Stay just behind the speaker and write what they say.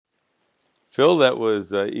Phil, that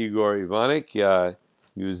was Igor Ivanik,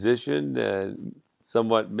 musician and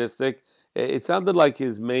somewhat mystic. It sounded like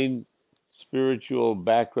his main spiritual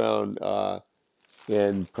background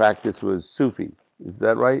and practice was Sufi. Is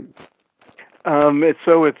that right?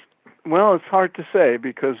 It's well, it's hard to say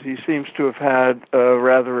because he seems to have had a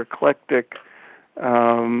rather eclectic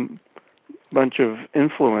um, bunch of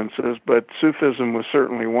influences, but Sufism was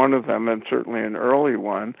certainly one of them, and certainly an early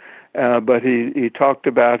one. But he talked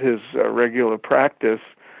about his regular practice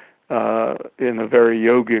in a very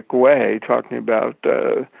yogic way, talking about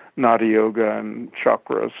nada yoga and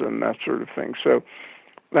chakras and that sort of thing. So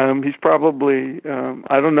he's probably,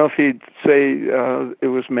 I don't know if he'd say it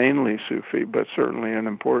was mainly Sufi, but certainly an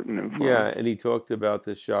important Yeah, influence. and he talked about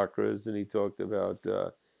the chakras and he talked about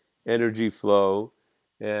energy flow.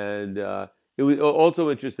 And it was also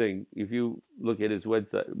interesting. If you look at his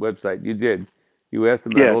website, you asked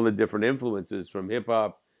him about Yes. all the different influences from hip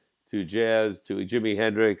hop to jazz to Jimi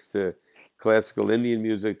Hendrix to classical Indian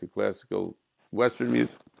music to classical Western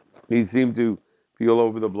music. He seemed to be all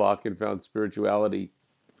over the block and found spirituality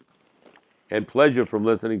and pleasure from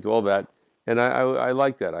listening to all that. And I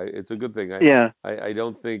like that. It's a good thing. Yeah. I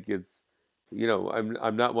don't think it's,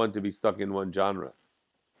 I'm not one to be stuck in one genre.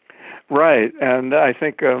 Right. And I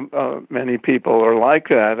think many people are like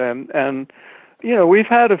that. And we've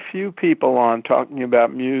had a few people on talking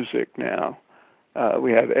about music now.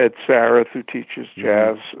 We had Ed Sareth, who teaches Hmm.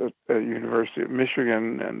 jazz at the University of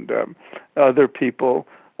Michigan, and other people.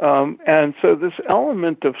 And so this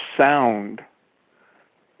element of sound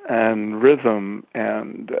and rhythm,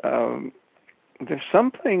 and there's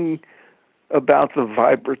something about the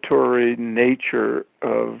vibratory nature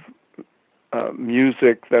of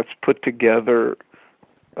music that's put together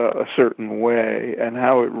a certain way and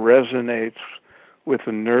how it resonates with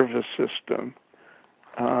the nervous system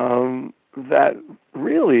that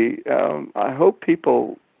really I hope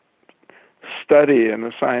people study in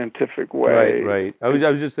a scientific Right, way. right. I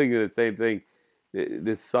was just thinking the same thing.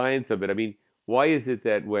 The science of it. I mean, why is it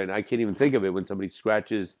that when I can't even think of it when somebody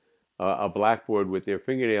scratches a blackboard with their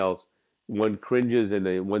fingernails, one cringes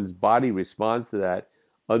and one's body responds to that.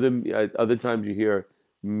 Other times you hear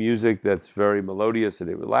music that's very melodious and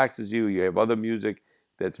it relaxes you. You have other music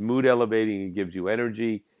that's mood elevating and gives you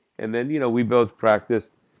energy. And then we both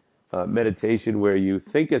practiced meditation where you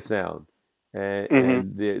think a sound, Hmm.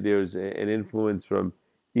 and there's an influence from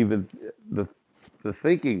even the the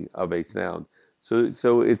thinking of a sound.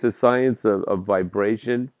 So it's a science of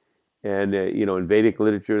vibration, and in Vedic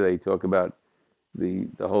literature they talk about the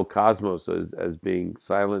whole cosmos as being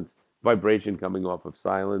silence, vibration coming off of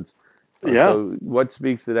silence. Yeah, So what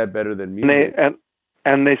speaks to that better than and music?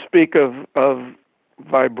 they speak of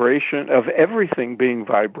vibration, of everything being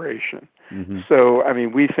vibration. Hmm. So I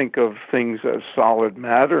mean, we think of things as solid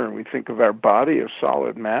matter, and we think of our body as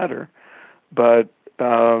solid matter, but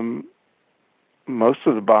um, most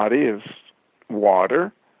of the body is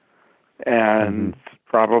water, Hmm. and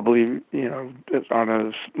probably, on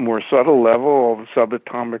a more subtle level, all the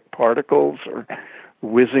subatomic particles are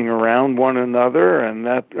whizzing around one another, and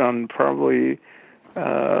that on probably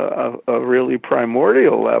a really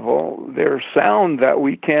primordial level, there's sound that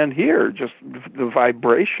we can't hear, just the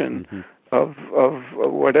vibration Hmm. of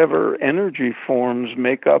whatever energy forms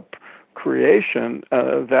make up creation.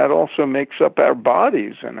 That also makes up our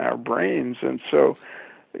bodies and our brains, and so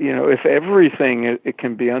if everything it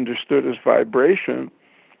can be understood as vibration,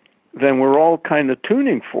 then we're all kind of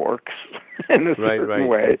tuning forks in a Right, certain right.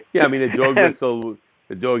 way. Yeah, I mean, a dog And whistle,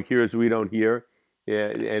 the dog hears, we don't hear. Yeah,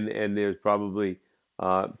 and there's probably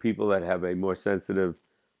people that have a more sensitive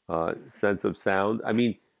sense of sound. I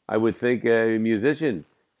mean, I would think a musician,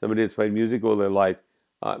 somebody that's played music all their life,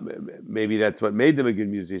 maybe that's what made them a good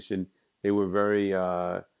musician. They were very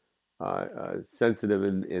sensitive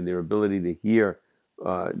in their ability to hear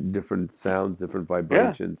different sounds, different yeah,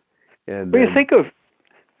 vibrations, and when you then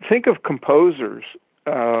think of composers,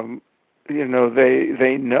 um,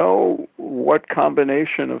 they know what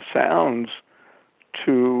combination of sounds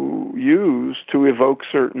to use to evoke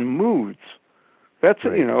certain moods. That's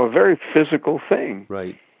right, a very physical thing.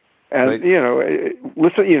 right, And right.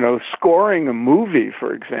 listen, scoring a movie,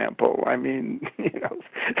 for example. I mean,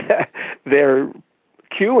 they're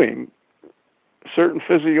cueing certain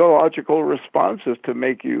physiological responses to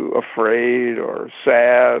make you afraid or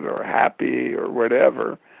sad or happy or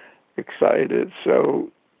whatever, excited.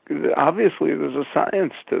 So obviously, there's a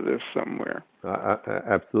science to this somewhere.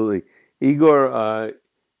 Absolutely. Igor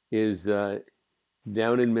is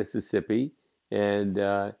down in Mississippi,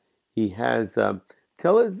 and he has.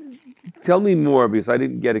 Tell tell me more because I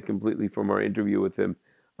didn't get it completely from our interview with him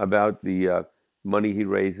about the money he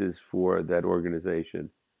raises for that organization?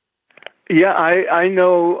 Yeah, I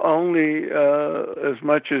know only as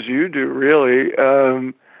much as you do, really.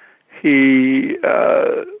 He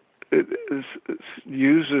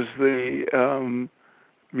uses the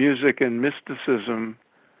music and mysticism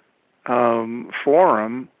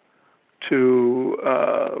forum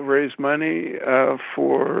to raise money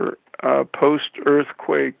for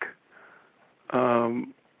post-earthquake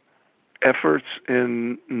um, efforts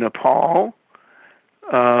in Nepal.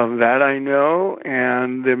 That I know,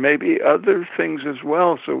 and there may be other things as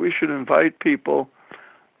well. So we should invite people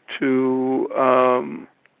to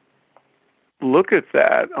look at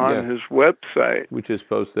that Yeah, on his website. which is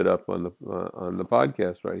posted up on the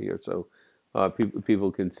podcast right here, so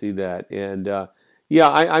people can see that. And yeah,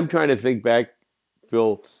 I'm trying to think back,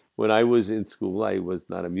 Phil. When I was in school, I was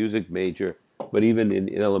not a music major, but even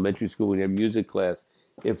in elementary school, we had music class.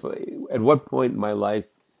 If At what point in my life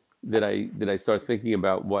did I start thinking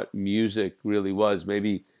about what music really was?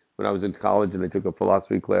 Maybe when I was in college and I took a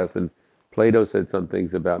philosophy class, and Plato said some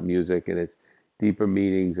things about music and its deeper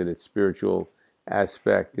meanings and its spiritual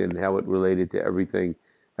aspect and how it related to everything.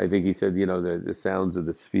 I think he said, the sounds of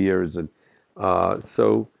the spheres, and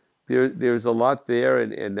so there's a lot there,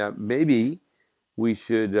 and maybe we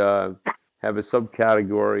should have a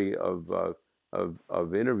subcategory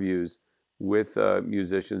of interviews with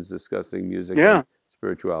musicians discussing music and Yeah.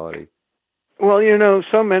 spirituality. Well,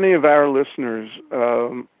 so many of our listeners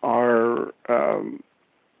are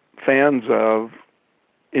fans of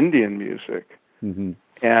Indian music, Hmm.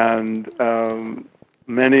 and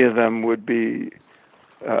many of them would be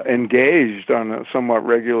engaged on a somewhat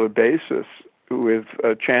regular basis with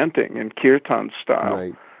chanting in kirtan style.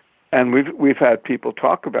 Right. And we've had people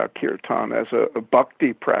talk about kirtan as a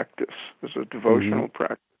bhakti practice, as a Hmm. devotional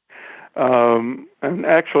practice. And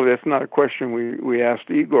actually, that's not a question we asked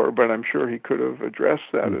Igor, but I'm sure he could have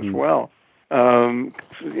addressed that as Hmm. well.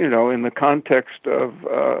 In the context of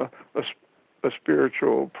a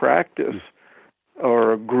spiritual practice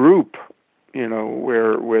or a group,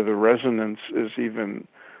 where the resonance is even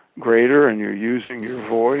greater and you're using your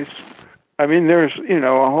voice. I mean, there's,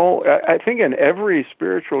 a whole, I think in every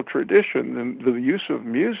spiritual tradition, the use of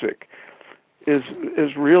music is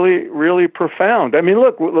really, really profound. I mean,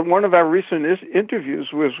 look, one of our recent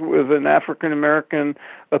interviews was with an African American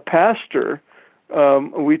pastor.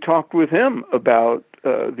 We talked with him about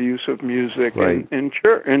the use of music Right. in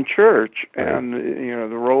church, Right. and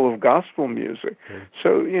the role of gospel music. Right.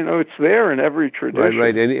 So it's there in every Right.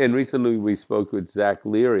 Right. tradition. And recently we spoke with Zach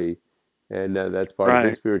Leary, and that's part of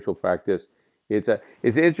his Right. spiritual practice. It's an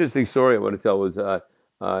interesting story I want to tell. Was uh,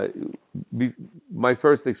 be, my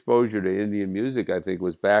first exposure to Indian music, I think,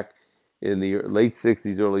 was back in the late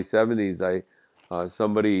 '60s, early '70s.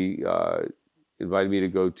 Somebody invited me to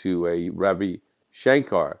go to a Ravi Mm.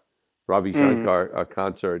 Shankar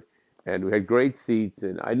concert, and we had great seats,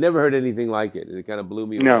 and I never heard anything like it, and it kind of blew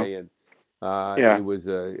me No. away. And it Yeah. was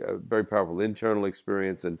a very powerful internal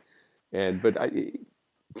experience, but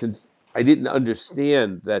I didn't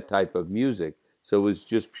understand that type of music, so it was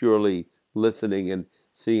just purely listening and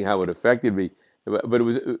seeing how it affected me.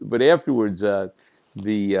 But afterwards,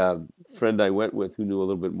 the friend I went with, who knew a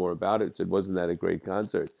little bit more about it, said, "Wasn't that a great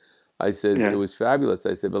concert?" I said, "It Yeah. was fabulous."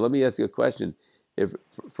 I said, "But let me ask you a question. If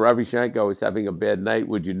Ravi Shankar was having a bad night,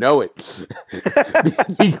 would you know it?"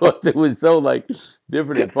 Because it was so like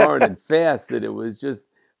different and foreign and fast that it was just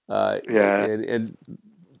Yeah. and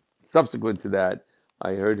subsequent to that,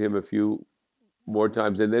 I heard him a few more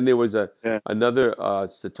times. And then there was Yeah. another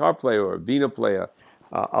sitar player or veena player,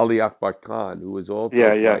 Ali Akbar Khan, who was also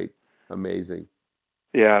Yeah. Yeah. quite amazing.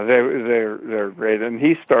 Yeah, they're great, and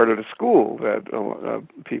he started a school that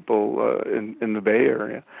people in the Bay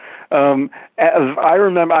Area. As I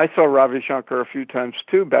remember, I saw Ravi Shankar a few times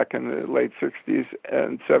too back in the late '60s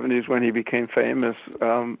and '70s when he became famous.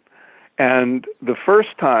 And the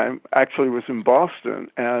first time actually was in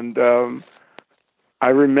Boston, and I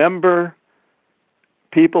remember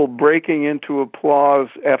people breaking into applause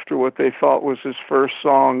after what they thought was his first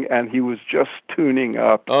song, and he was just tuning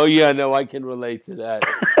up. Oh yeah, no, I can relate to that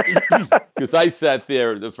because I sat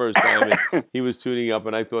there the first time and he was tuning up,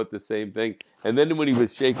 and I thought the same thing. And then when he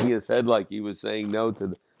was shaking his head like he was saying no to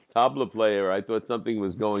the tabla player, I thought something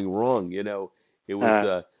was going wrong. It was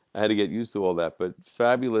uh, I had to get used to all that, but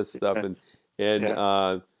fabulous stuff. yeah,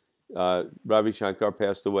 And yeah, Ravi Shankar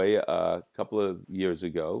passed away a couple of years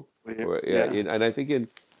ago, yeah. and I think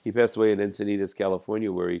he passed away in Encinitas,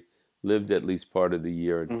 California, where he lived at least part of the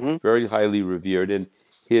year, and Hmm. very highly revered. And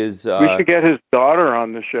his We should get his daughter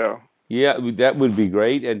on the show. yeah, that would be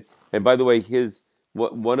great. And by the way, his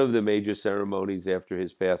one of the major ceremonies after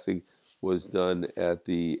his passing was done at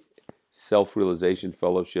the Self-Realization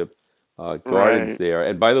Fellowship Gardens Right. there.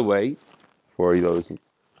 And by the way, for those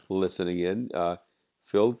listening in,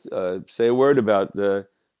 Phil, say a word about the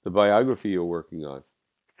biography you're working on.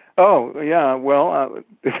 Oh, yeah. Well,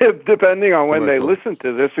 depending on when they Commercial, listen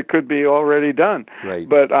to this, it could be already done. right?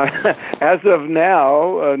 But as of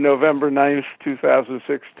now, November 9th,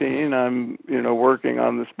 2016, I'm, working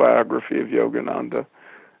on this biography of Yogananda.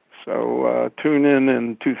 So tune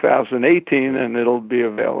in 2018, and it'll be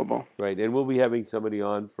available. Right, and we'll be having somebody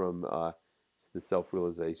on from the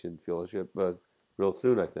Self-Realization Fellowship real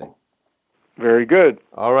soon, I think. Very good.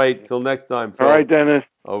 All right, till next time, All right, Phil. Dennis.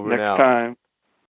 Over and Next out. time.